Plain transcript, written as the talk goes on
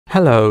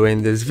Hello,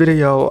 in this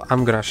video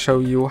I'm gonna show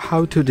you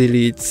how to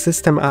delete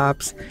system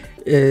apps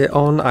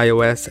on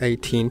iOS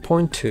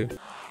 18.2.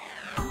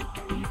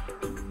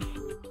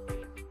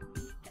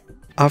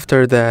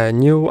 After the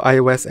new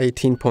iOS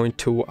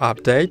 18.2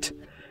 update,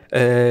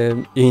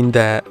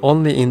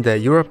 only in the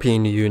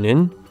European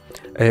Union,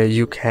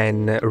 you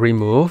can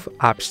remove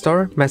App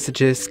Store,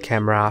 Messages,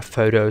 Camera,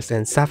 Photos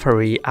and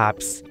Safari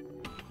apps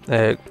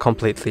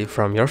completely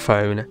from your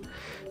phone.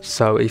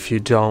 So if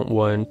you don't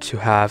want to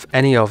have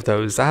any of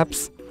those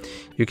apps,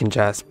 you can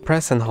just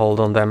press and hold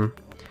on them,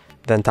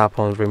 then tap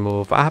on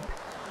Remove App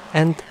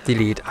and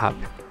Delete App.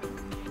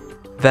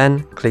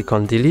 Then click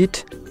on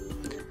Delete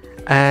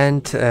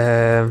and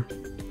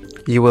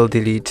you will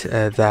delete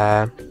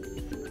the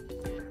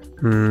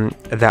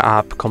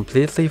app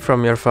completely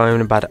from your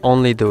phone, but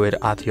only do it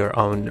at your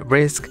own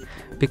risk,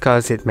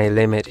 because it may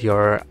limit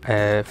your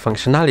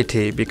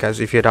functionality. Because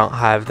if you don't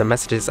have the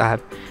Messages app,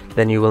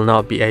 then you will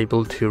not be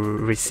able to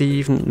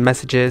receive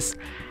messages,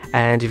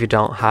 and if you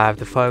don't have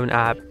the phone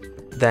app,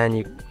 then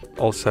you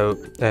also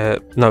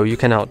no, you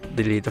cannot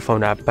delete the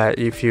phone app. But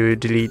if you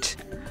delete,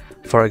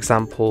 for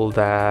example,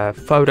 the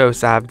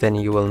Photos app, then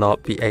you will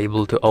not be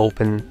able to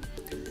open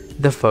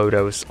the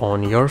photos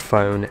on your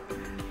phone.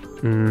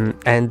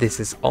 And this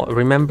is,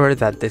 remember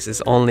that this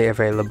is only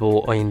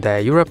available in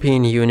the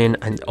European Union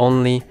and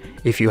only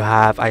if you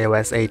have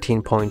iOS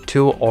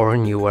 18.2 or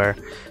newer.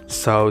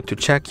 So to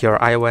check your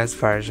iOS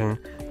version,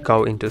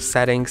 go into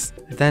Settings,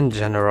 then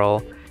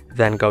General,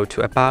 then go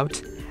to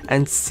About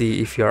and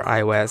see if your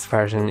iOS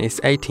version is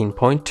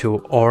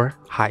 18.2 or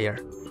higher.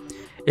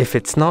 If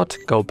it's not,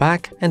 go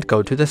back and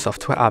go to the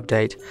software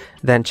update,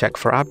 then check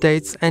for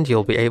updates and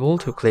you'll be able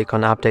to click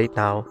on Update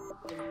Now.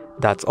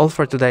 That's all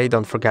for today.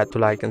 Don't forget to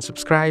like and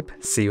subscribe.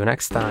 See you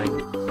next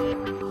time.